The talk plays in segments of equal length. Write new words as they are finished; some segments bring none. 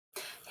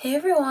Hey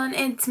everyone,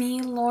 it's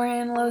me,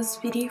 Lauren Loves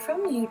Beauty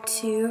from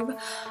YouTube.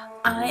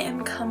 I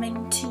am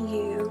coming to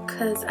you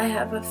because I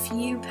have a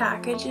few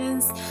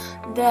packages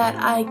that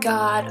I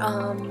got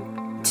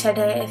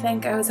today. I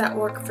think I was at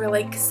work for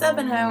like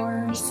 7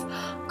 hours.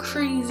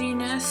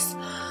 Craziness.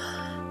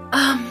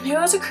 It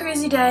was a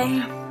crazy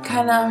day.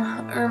 Kind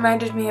of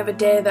reminded me of a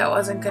day that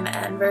wasn't going to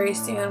end very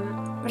soon.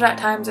 But at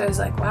times I was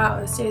like, wow,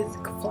 this day is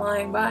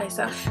flying by.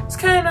 So it's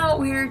kind of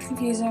weird,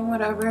 confusing,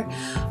 whatever.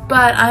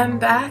 But I'm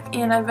back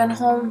and I've been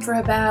home for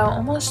about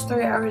almost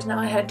 3 hours now.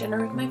 I had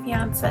dinner with my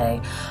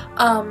fiance.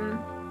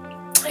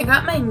 I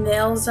got my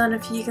nails done,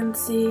 if you can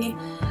see.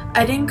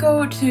 I didn't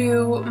go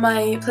to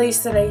my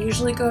place that I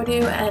usually go to,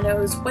 and it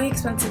was way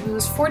expensive. It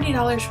was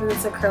 $40 for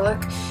this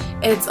acrylic.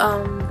 It's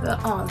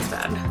it's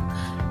bad.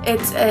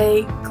 It's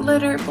a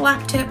glitter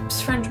black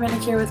tips French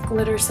manicure with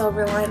glitter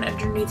silver line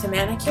underneath the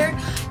manicure.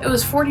 It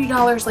was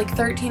 $40, like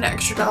 $13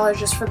 extra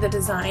just for the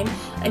design,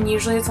 and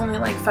usually it's only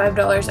like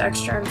 $5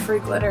 extra and free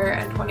glitter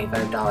and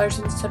 $25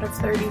 instead of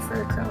 $30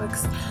 for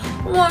acrylics.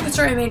 Long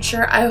story, I made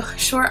sure I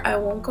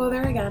won't go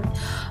there again.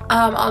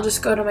 I'll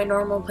just go to my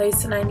normal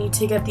place, and I need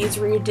to get these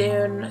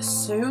redone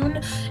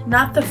soon.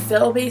 Not the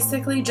fill,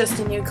 basically, just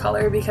a new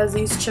color because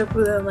these chipped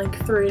within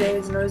like 3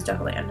 days and it was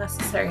definitely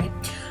unnecessary.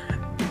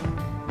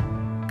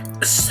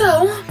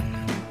 So,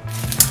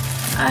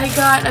 I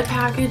got a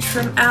package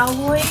from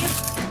Alloy.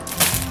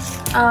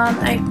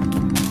 I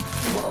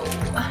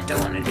don't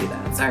want to do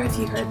that. Sorry if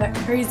you heard that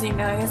crazy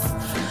noise.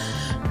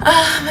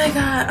 I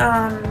got,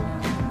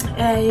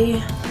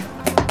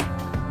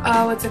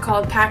 what's it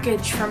called,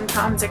 package from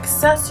Tom's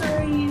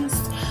Accessories.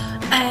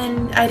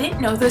 And I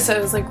didn't know this, I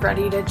was like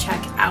ready to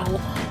check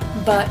out.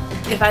 But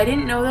if I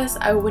didn't know this,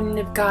 I wouldn't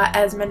have got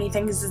as many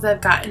things as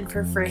I've gotten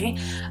for free.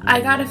 I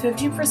got a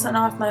 50%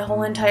 off my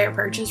whole entire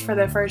purchase for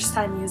the first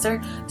time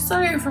user.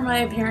 Sorry for my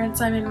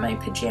appearance, I'm in my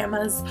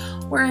pajamas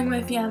wearing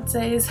my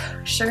fiance's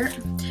shirt.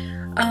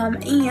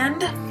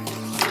 And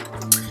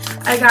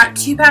I got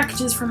 2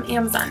 packages from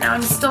Amazon. Now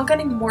I'm still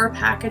getting more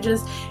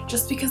packages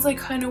just because I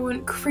kind of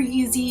went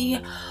crazy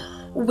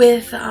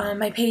with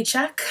my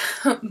paycheck,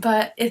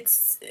 but it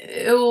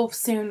will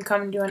soon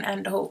come to an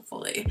end,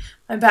 hopefully.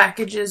 My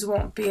packages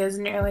won't be as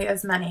nearly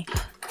as many.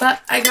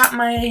 But I got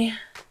my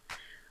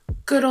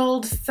good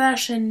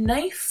old-fashioned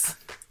knife,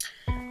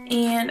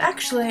 and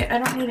actually I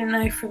don't need a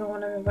knife for the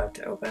one I'm about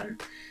to open.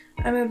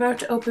 I'm about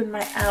to open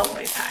my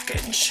Alloy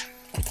package.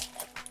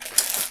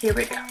 Here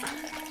we go.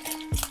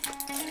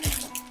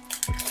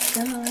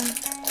 Come on.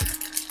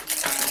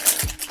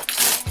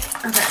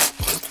 Okay.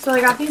 So I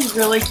got these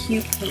really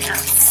cute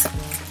pants.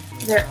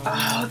 They're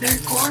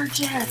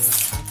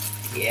gorgeous.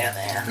 Yeah,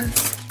 man.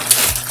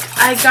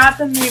 I got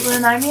them, they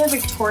remind me of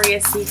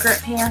Victoria's Secret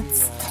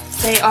pants.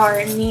 They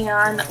are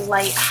neon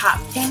light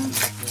hot pink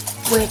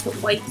with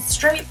white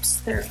stripes.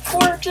 They're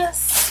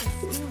gorgeous.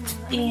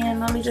 And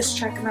let me just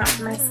check them out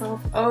for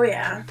myself. Oh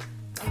yeah.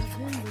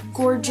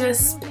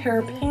 Gorgeous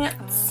pair of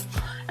pants.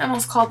 I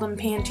almost called them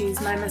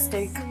panties, my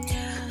mistake.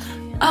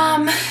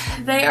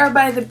 They are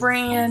by the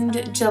brand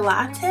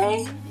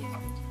Gelate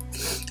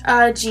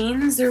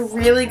jeans. They're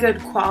really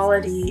good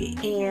quality,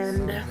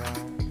 and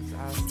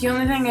the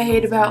only thing I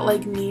hate about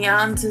like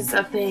neons is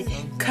that they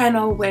kind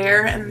of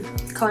wear and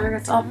the color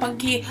gets all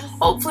funky.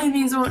 Hopefully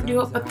these won't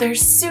do it, but they're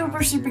super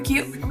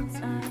cute.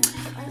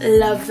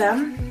 Love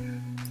them.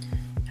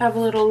 Have a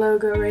little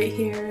logo right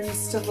here and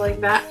stuff like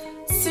that.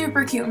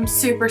 Super cute. I'm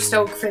super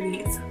stoked for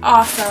these.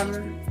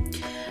 Awesome.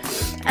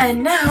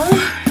 And now,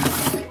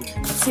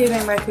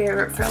 saving my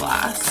favorite for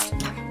last.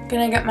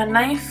 Gonna get my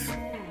knife,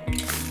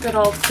 good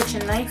old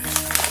kitchen knife,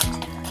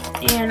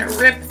 and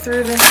rip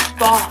through this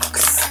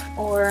box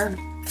or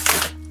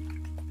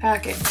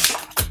package.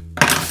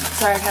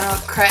 Sorry, I kind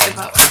of cry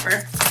about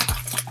whatever.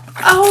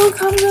 Oh, it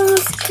comes in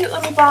this cute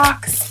little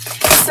box.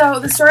 So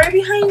the story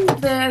behind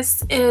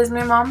this is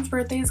my mom's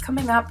birthday is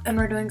coming up, and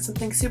we're doing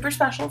something super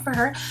special for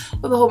her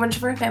with a whole bunch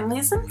of her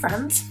families and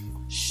friends.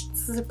 Shh,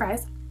 it's a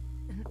surprise.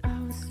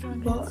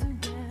 But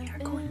we are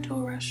going to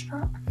a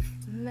restaurant.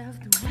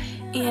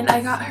 And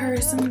I got her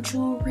some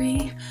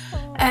jewelry,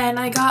 and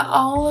I got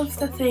all of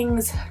the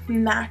things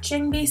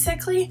matching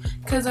basically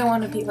because I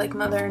want to be like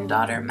mother and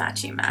daughter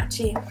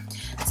matchy.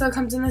 So it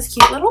comes in this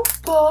cute little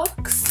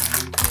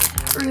box,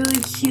 really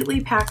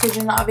cutely packaged,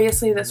 and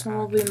obviously this one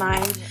will be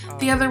mine.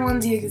 The other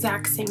one's the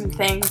exact same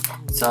thing,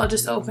 so I'll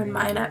just open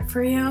mine up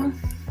for you.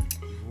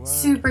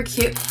 Super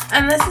cute,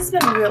 and this has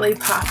been really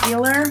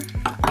popular.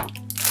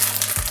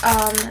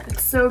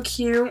 It's so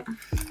cute.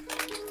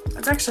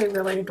 It's actually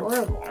really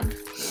adorable.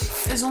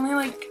 It's only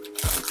like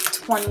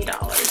 $20,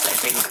 I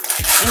think,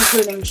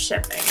 including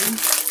shipping.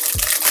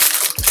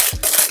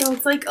 So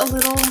it's like a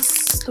little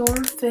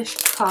starfish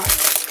cup.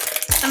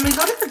 And we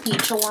go to the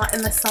beach a lot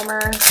in the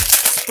summer,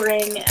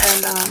 spring,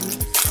 and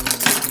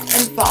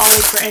fall,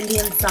 like for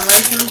Indian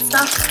summers and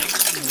stuff.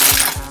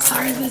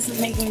 Sorry, this is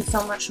making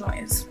so much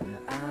noise.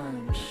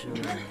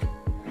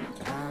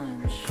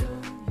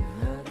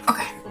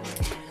 Okay.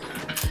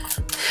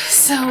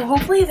 So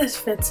hopefully this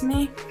fits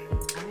me,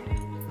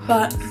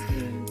 but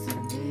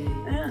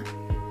yeah.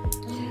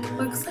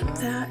 looks like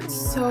that.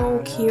 It's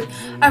so cute.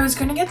 I was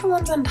gonna get the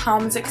ones on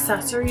Tom's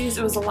Accessories.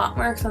 It was a lot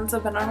more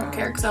expensive, but I don't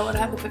care because I would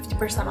have the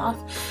 50% off.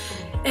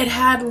 It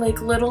had like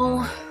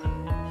little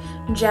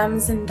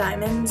gems and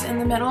diamonds in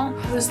the middle.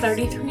 It was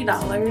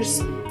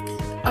 $33.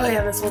 Oh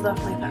yeah, this will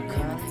definitely fit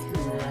me.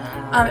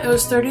 It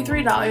was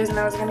 $33 and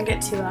I was gonna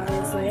get 2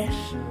 obviously.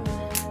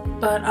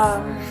 But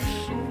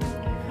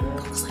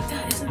looks like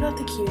that. Isn't that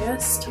the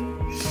cutest?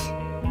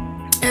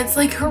 It's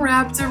like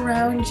wrapped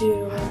around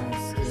you.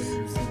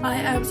 I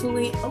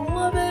absolutely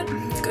love it.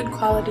 It's good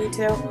quality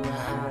too.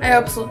 I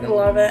absolutely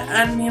love it.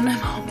 And me and my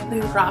mom will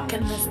be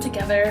rocking this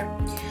together.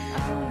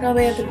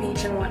 Probably at the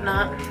beach and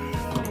whatnot.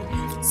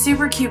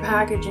 Super cute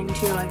packaging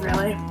too, like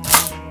really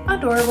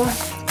adorable.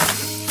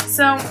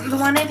 So the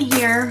one in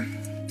here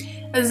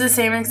is the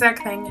same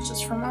exact thing. It's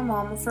just from my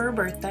mom for her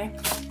birthday.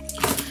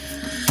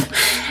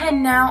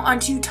 And now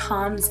onto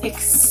Tom's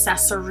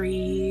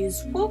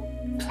Accessories. Whoop.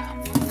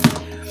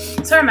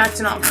 Sorry I'm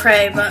acting all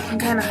cray, but I'm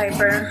kind of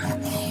hyper.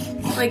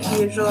 Like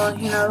usual,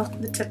 you know,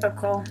 the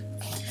typical.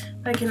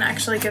 If I can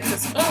actually get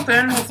this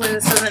open, hopefully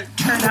this doesn't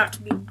turn out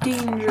to be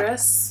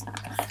dangerous.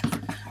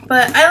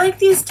 But I like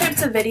these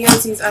types of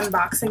videos, these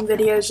unboxing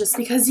videos, just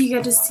because you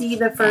get to see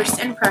the first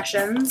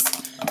impressions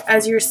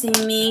as you're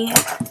seeing me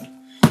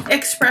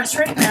express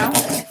right now.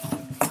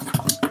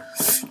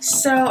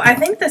 So I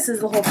think this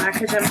is the whole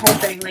package. I'm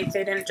hoping like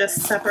they didn't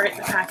just separate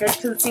the package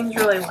because it seems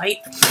really light.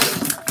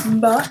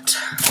 But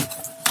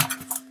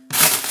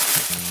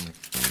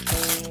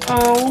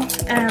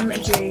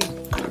OMG.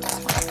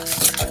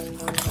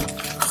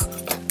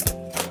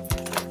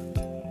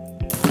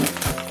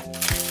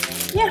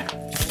 Yeah.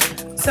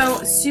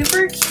 So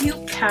super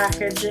cute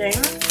packaging.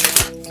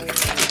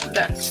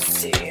 Let's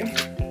see.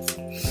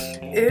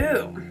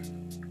 Ooh.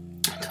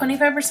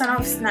 25%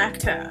 off Snack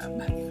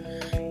Tab.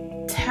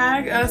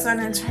 Tag us on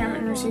Instagram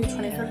and receive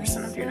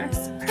 25% of your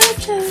next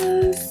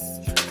purchase.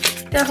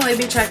 Definitely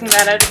be checking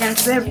that out again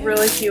because they have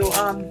really cute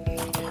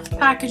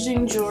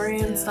packaging,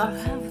 jewelry, and stuff.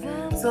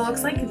 So it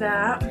looks like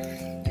that.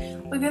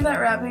 Look at that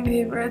wrapping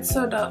paper. It's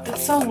so dope.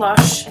 It's so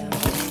lush.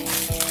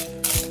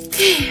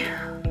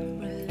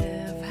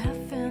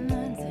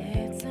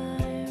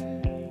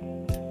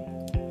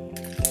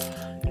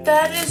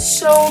 That is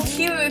so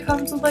cute. It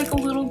comes with like a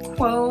little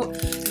quote,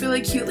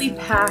 really cutely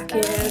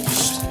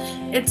packaged.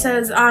 It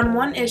says, on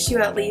one issue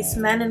at least,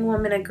 men and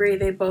women agree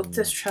they both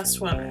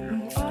distrust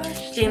women.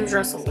 James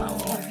Russell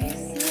Lowell.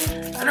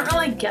 I don't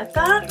really get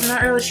that. I'm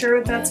not really sure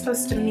what that's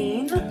supposed to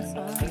mean.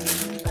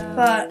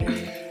 But,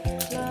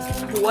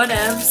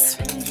 whatevs.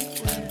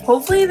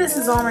 Hopefully this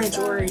is all my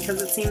jewelry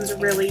because it seems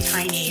really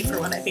tiny for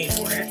what I paid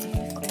for it.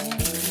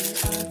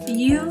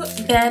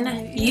 You've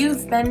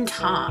been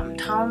Tom.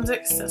 Tom's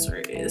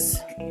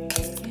Accessories.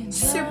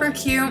 Super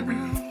cute.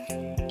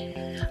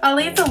 I'll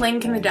leave the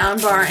link in the down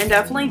bar and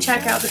definitely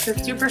check out the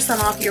 50%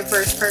 off your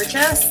first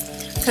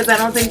purchase because I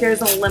don't think there's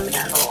a limit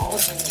at all.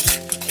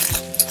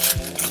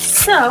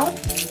 So,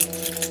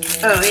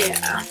 oh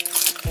yeah.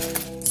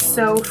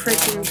 So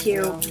freaking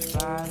cute.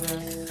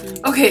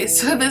 Okay,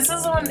 so this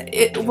is one,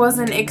 it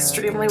wasn't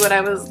extremely what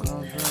I was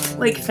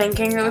like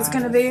thinking it was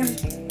gonna be.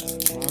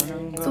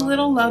 The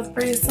little love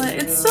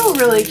bracelet. It's still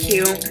really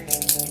cute,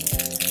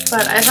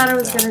 but I thought it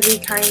was gonna be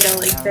kind of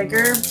like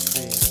bigger.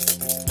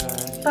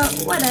 But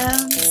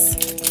whatevs.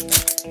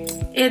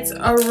 It's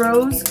a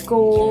rose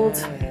gold.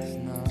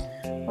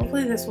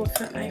 Hopefully this will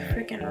fit my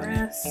freaking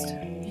wrist.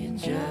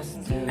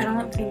 I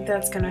don't think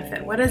that's gonna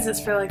fit. What is this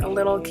for, like a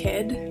little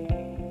kid?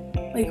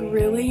 Like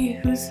really?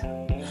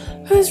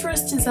 Whose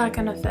wrist is that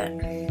gonna fit?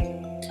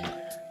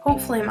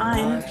 Hopefully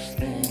mine.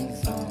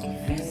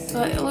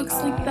 But it looks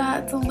like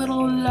that. It's a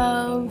little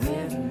love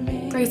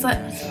bracelet.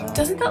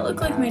 Doesn't that look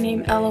like my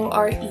name,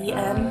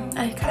 L-O-R-E-N?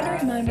 I kind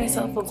of remind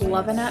myself of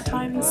Lovin' at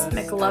times,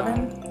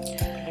 McLovin.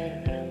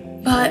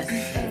 But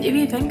if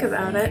you think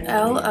about it,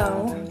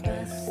 L-O,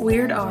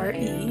 weird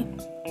R-E,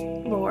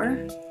 lore,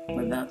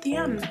 without the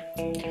M.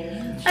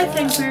 I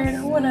think weird,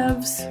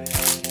 whatevs.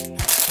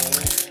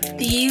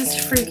 These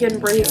freaking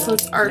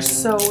bracelets are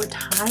so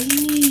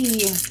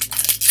tiny.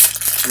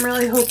 I'm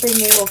really hoping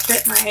they will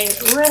fit my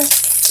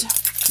wrist.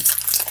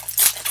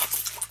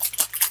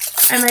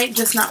 I might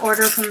just not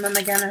order from them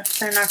again if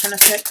they're not going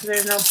to fit because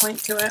there's no point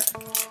to it.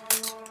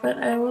 But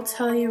I will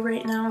tell you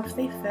right now if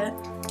they fit.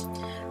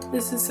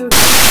 This is so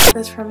cute.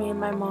 This for me and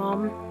my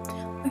mom.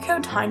 Look how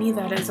tiny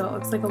that is. It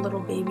looks like a little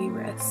baby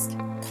wrist.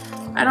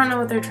 I don't know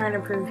what they're trying to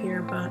prove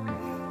here, but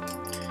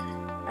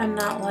I'm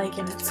not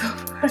liking it so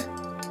far.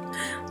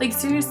 Like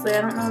seriously,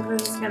 I don't know if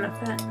this is going to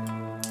fit.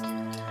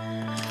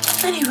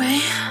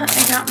 Anyway,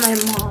 I got my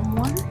mom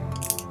one.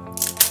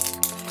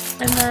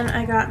 And then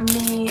I got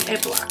me a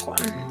black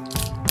one.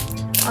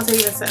 I'll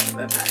take this out of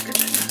the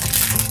packaging.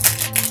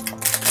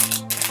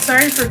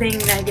 Sorry for being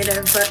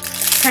negative, but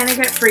kind of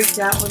get freaked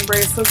out when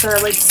bracelets are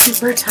like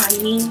super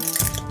tiny.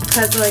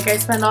 Because like I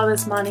spend all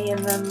this money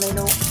and then they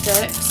don't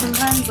fit.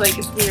 Sometimes like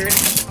it's weird.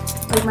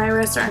 Like my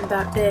wrists aren't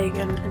that big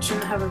and I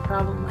shouldn't have a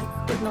problem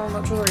like with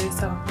normal jewelry.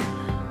 So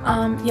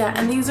yeah,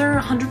 and these are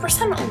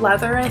 100%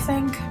 leather I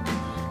think.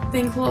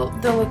 think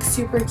they'll look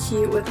super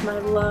cute with my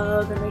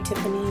love and my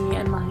Tiffany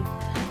and my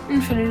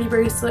infinity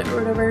bracelet or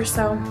whatever.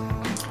 So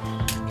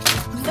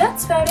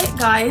that's about it,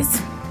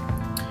 guys.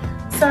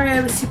 Sorry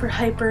I was super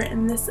hyper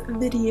in this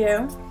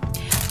video.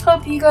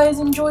 Hope you guys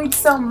enjoyed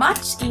so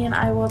much, and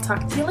I will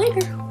talk to you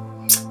later.